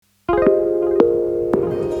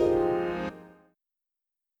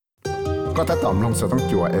ก็ถ้าตอมลงจะต้อง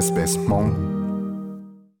จัว SBS มง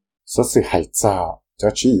所以还早，就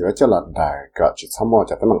只以为这了来个只参谋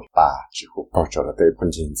在他们把几乎包着了对碰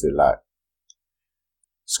见之来。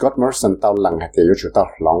Scott Morrison 到冷还得要求到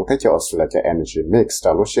冷，他就是了这 energy mix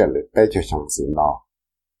到路线里背就像子呢。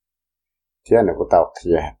天那个到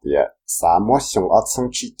天的，沙漠熊二层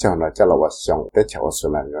去叫呢，叫了我熊，他就是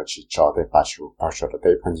了要去找的把几乎包着了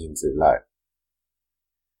对碰见之来。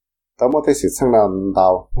到末的事情呢，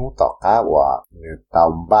到弄到家话，到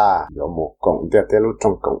吧有木工的在路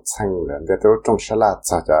中工程人的都中是啦，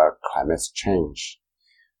叫做 climate change。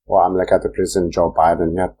我们那个的 President Joe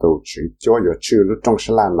Biden 也都去就有去路中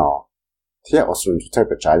是啦呢。天我顺着这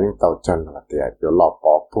个摘引到这了的，有老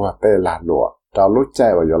保不的啦路，到路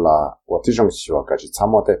在我有了，我这种希望个是差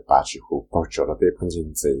不多把几乎包着了的碰见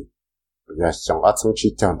子，也想要从去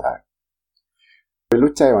讲的。lúc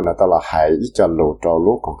chạy vào đó là hai ít cho lỗ cho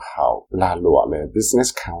lỗ còn hậu là lỗ là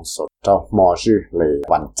Business Council cho mò dư là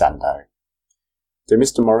hoàn chỉnh đấy. Thì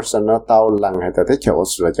Mr. Morrison nó tao lần hay tới chỗ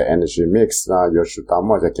là cho energy mix nó có sự tao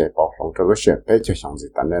mò cho cái bảo lòng cho cái chuyện bây giờ xong gì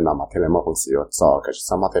ta nên nó mà thế là một công sự cho cái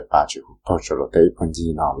sao mà thế ba chữ bao nhiêu là đấy phần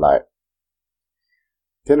gì nào lại.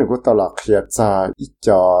 Thế nên cũng tao là khi cho ít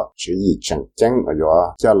cho chữ gì chẳng chẳng ở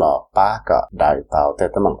đó cho là ba cái đại tao tới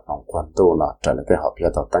tao bằng lòng quan tu nó trở lại tới học phía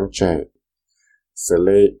tao tăng chế. Xử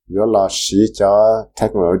lý yếu là sĩ cho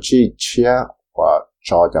technology chia và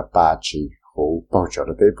cho ba chỉ hữu bảo trợ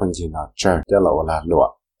được phần gì nào chơi cho là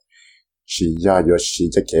luật chỉ yếu sĩ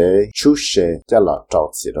cho cái chú sẽ cho là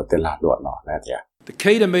trao chỉ được là luật nó này thì. The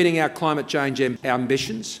key to meeting our climate change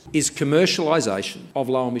ambitions is commercialisation of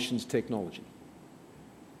low emissions technology.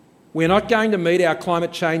 We're not going to meet our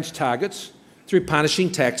climate change targets through punishing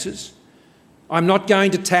taxes. I'm not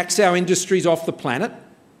going to tax our industries off the planet.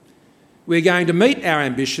 We're going to meet our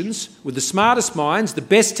ambitions with the smartest minds, the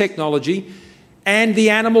best technology, and the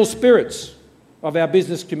animal spirits of our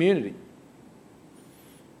business community.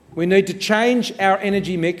 We need to change our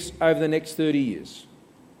energy mix over the next 30 years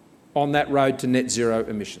on that road to net zero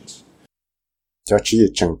emissions. Cho chỉ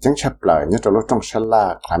chẳng chẳng chấp lời nhất trong lúc trong sân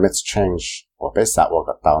là climate change và bây giờ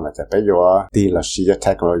và tàu nàyจะไปอยู่ที่là sử dụng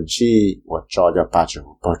technology và cho ba chữ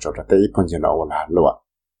bảo trợ được cái phần gì đó là luật.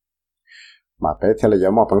 Mà bây giờ là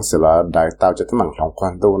một bằng sự là đại tạo cho tấm bằng lòng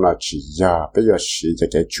quan tu nó chỉ giờ bây giờ sử dụng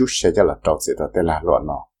cái chú sẽ cho là trâu gì đó để là luật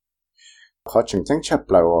nó. Họ chẳng chẳng chấp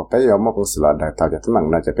lời bây giờ một bằng sự là đại tạo cho tấm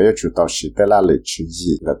bằng này cho bây giờ chủ tạo sử để là lịch sử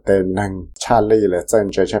gì là tên năng cha lý là chân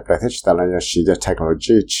chơi chấp lời thế chỉ là sử dụng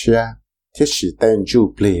technology chia thiết sử tên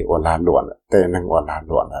Jubilee và là luật tên năng và là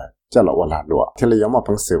luật này cho là và là luật. Thế là một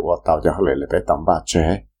bằng sự tạo cho họ lại bây tầm ba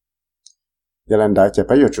chế. Giờ lần đấy chỉ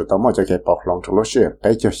bây giờ chủ tao mua cho cái bọc lòng trong lúc xưa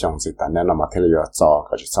bây giờ xong gì ta nên là mà thế là cho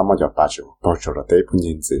cái sao mà cho ba chủ bao nhiêu là đấy cũng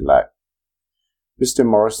nhìn gì lại. Mr.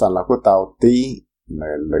 Morrison là của tao tí này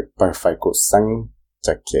lại phải phải cố gắng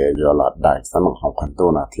cho cái giờ là đại sao mà không quan tâm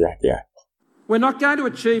là thế. We're not going to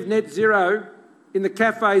achieve net zero in the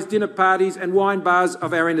cafes, dinner parties and wine bars of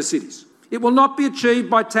our inner cities. It will not be achieved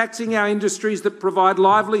by taxing our industries that provide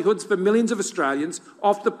livelihoods for millions of Australians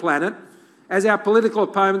off the planet, as our political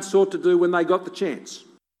opponents sought to do when they got the chance.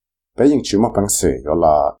 Bây giờ chỉ một bằng sự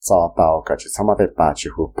là cho tao cái chuyện mà để bà chỉ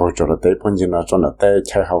hút bao nhiêu là để phần gì nó cho nó để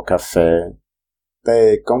chơi hậu cà phê,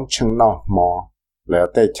 để công trình nó mò, là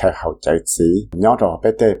để chơi hậu giải trí, nhớ rồi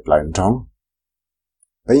để làm trong.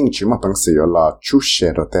 Bây giờ chỉ một bằng sự là chú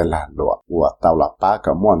sẽ rồi để làm luật, và tao là ba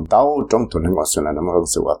cái món tao trong tuần này ngồi xuống là nó bằng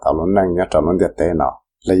sự và tao luôn năng nhớ cho nó để nó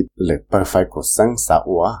lấy bởi phải cuộc sống xã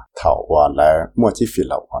hội thảo và là mua chi phí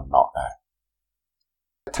lâu hơn nó này.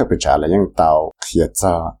 Thật bây giờ là những tàu hiện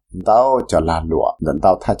giờ tàu cho là lụa đến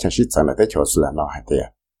tàu thay cho sĩ chân là tới chỗ là nó hay thế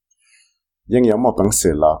nhưng có một bằng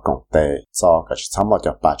sự là công tế do cái sự mà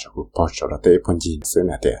cho ba chỗ bao chỗ là tới phần gì sự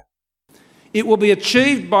này thế. It will be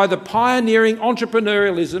achieved by the pioneering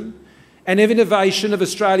entrepreneurialism and innovation of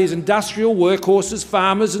Australia's industrial workhorses,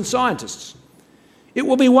 farmers and scientists. It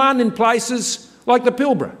will be won in places like the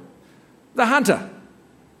Pilbara, the Hunter,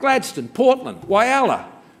 Gladstone, Portland, Whyalla,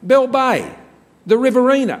 Bell Bay, the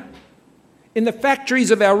Riverina, in the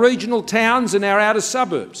factories of our regional towns and our outer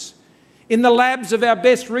suburbs, in the labs of our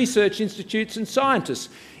best research institutes and scientists.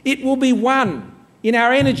 It will be won in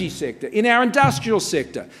our energy sector, in our industrial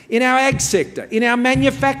sector, in our ag sector, in our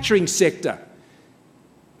manufacturing sector.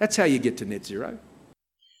 That's how you get to net zero.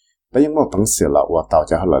 Bây giờ một bằng sự là tôi tạo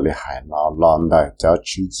cho họ là lý hải nó lòn đời cho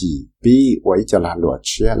chú gì bí với cho là lụa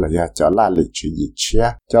chia là cho là lý chú gì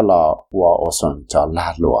chia cho là tôi ổn cho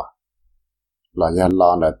là lụa. Là nhà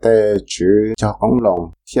lò là để chú cho con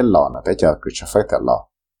lông thiết lò là để cho cứ cho phép thật lò.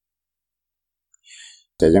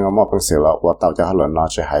 Để những cái món bằng sự là tôi tạo cho họ là nó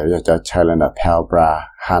chỉ hay cho chơi lên là Pilbara,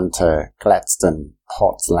 Hunter, Gladstone,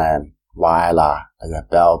 Portland, vài là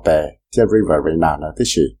béo bè theo river về nào nữa thế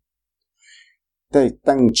gì đây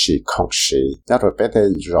tăng chỉ không sĩ cho rồi bé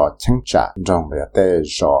đây rõ chứng trả trong về đây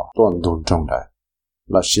rõ tuân đun trong đời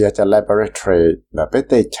là xia cho laboratory là bé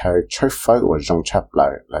đây chơi phơi của trong chập lại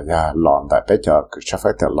là ya lòn đại bé cho cứ chơi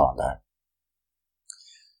phơi theo lòn đại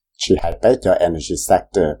chỉ hay bé cho energy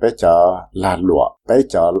sector bé cho la lụa bé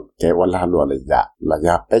cho cái la lụa là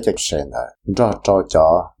ya bé cho sen rồi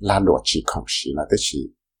cho la lụa chỉ không sĩ là thế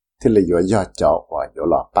gì thì lý do cho và do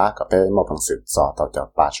là ba cái bé một phần sự do tao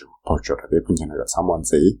cho ba chữ bao giờ để bên trên là sao món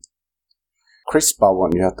gì Chris Bowen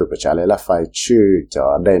nhớ tụi bây giờ là phải chữ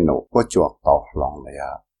cho đây nụ có chuột tao lòng này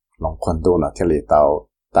lòng quan đồ là thì lý tao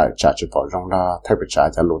tại trả chữ tao trong đó thay bây giờ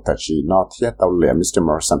cho lụt tại chỉ nó thiết tao liền Mr.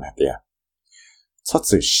 Morrison hết đi xuất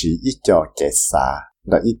sự sĩ ít cho cái xa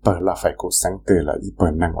là ít bờ là phải cố sáng từ là ít bờ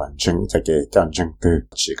năng hoàn chứng cho cái cho chứng từ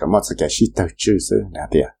chỉ có một cái sĩ từ chữ sự nè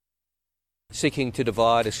đi seeking to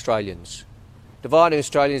divide Australians, dividing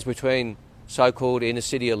Australians between so-called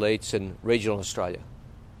inner-city elites and regional Australia.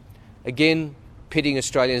 Again, pitting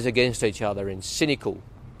Australians against each other in cynical,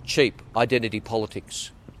 cheap identity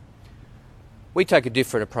politics. We take a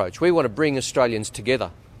different approach. We want to bring Australians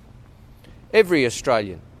together. Every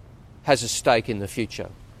Australian has a stake in the future,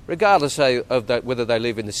 regardless of whether they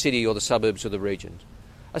live in the city or the suburbs or the regions.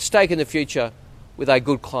 A stake in the future with a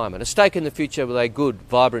good climate, a stake in the future with a good,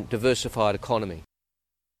 vibrant, diversified economy.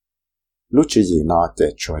 Lúc chỉ gì nó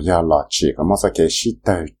để cho ya lo chỉ có một cái sĩ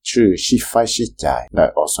từ chữ sĩ phải sĩ chạy để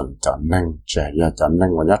ở sân cho nâng chạy ya cho nâng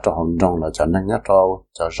và nhớ cho hồn trong là cho nâng nhớ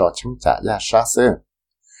cho rõ chứng chạy ya sát sự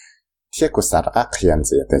thiết của xã đã hiện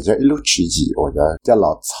gì để cho lúc chỉ gì ở ya cho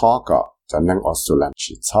lo cho cả cho nâng ở số lần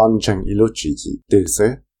chỉ chọn chân lúc chỉ gì từ sự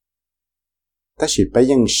但是被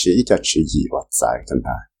认识一家chỉ gì và tại真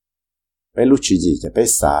的bé lúc chỉ gì cho bé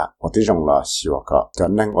xã và tôi rằng là xíu cả cho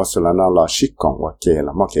nên ở số là nó là sĩ công và kề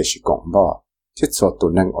là một cái sĩ công đó thiết số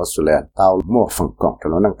tụi nên ở số là tao mua phần công cho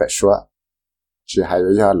nó năng bé xóa chỉ hay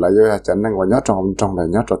là cho nên và nhớ trong này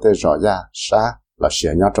nhớ cho tới rõ ra xa là sẽ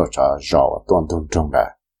nhớ cho rõ tuần trong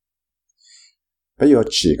này bây giờ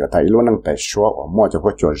chỉ có thấy luôn năng bé xóa và mua cho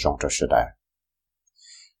có chỗ rộng cho sự đấy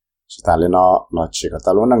chỉ ta lên nó chỉ có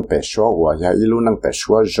ta luôn năng bé xóa và ya luôn năng bé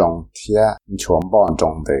xóa rộng thì chuồn bọn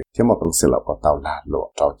trong đấy thì một phần sự là của tàu là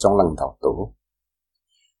lộ trong lần tàu tủ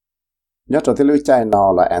nhớ cho tới lưu chạy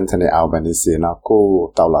nó là Anthony Albanese nó cô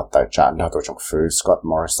tàu là tài sản nó trong phía Scott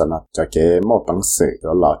Morrison nó cho cái một phần sự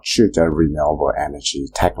đó là chữ cho renewable energy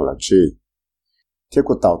technology thì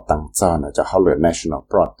cô tàu tăng cho nó cho họ luyện National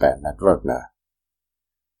Broadband Network nữa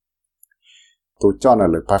tụi cho nó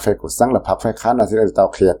lực perfect của sáng là perfect khá là thì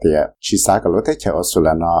tao kia thì chỉ xa cái lối thế cho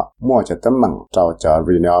Australia nó mua cho tấm bằng cho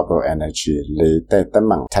renewable energy lấy tới tấm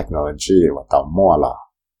bằng technology và tao mua là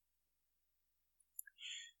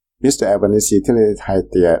Mr. Albanese thì hay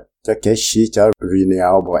thì cho cái gì cho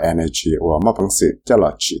renewable energy và một bằng sự cho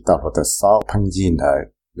là chỉ tao có thể sao phăng gì này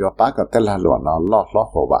do ba cái tên là luôn nó lót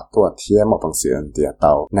hồ bạc tua thì một bằng sự thì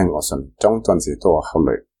tao nên ở sân trong tuần gì tua hậu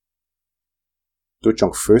lệ tôi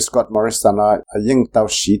trong phía Scott Morrison nói nhưng tao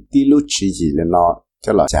chỉ tí lúc chỉ gì lên nó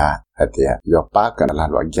cho là cha hay thì do ba cái là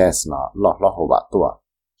loại gas nó lót hồ bạc tua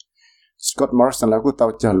Scott Morrison là của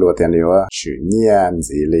tao cho lùa tiền nhiều chữ nhiên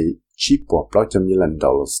gì li chỉ bộ $100 million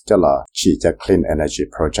cho là chỉ cho clean energy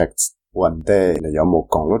projects one day là do một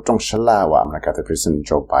con lúc trong sân la và America the President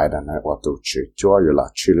Joe Biden là của tụ chữ cho là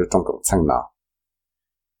chữ lúc trong cộng sản nào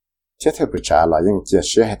chế theo bữa trả là những chia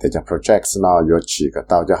sẻ hay cho projects nó do chỉ có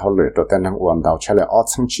tao cho họ lựa đầu tiên năng uốn đầu cho lại ở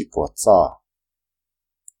trong chỉ bộ cho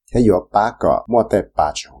thế do ba cái mua tới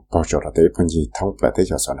ba chỗ bao giờ là tới phần gì thông về tới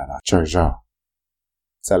cho số này là chơi rồi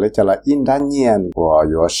giờ lấy cho là in đa nhiên của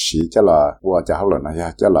do chỉ cho là của cho họ lựa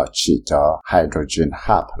này cho là chỉ cho hydrogen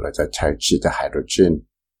hub là cho chơi chỉ cho hydrogen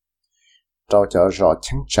cho rõ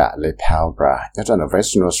chứng trả lấy Pilbara nhất là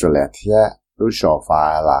Western Australia thì lúc rồi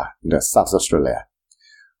phải là the South Australia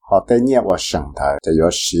họ tới nhiều ở sân thời cho có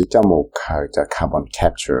sĩ cho một khởi cho carbon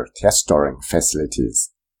capture thì storing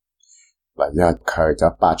facilities và do khởi cho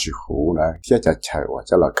ba chữ hữu nữa thì cho chơi và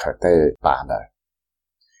cho là khởi tới ba nữa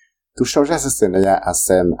tu sau ra sự này là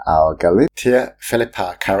Asen ao Galip thì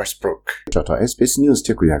Philippa Carisbrook cho tàu SBS News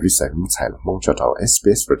thì cũng là viết sai một sai là mong cho tàu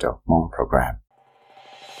SBS Radio mong program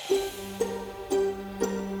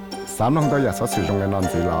Sám nông tôi sẽ sử dụng cái nón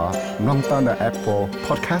gì là nông tao là Apple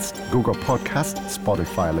Podcast, Google Podcast,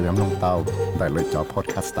 Spotify là nông tao đại lựa chọn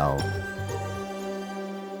podcast tao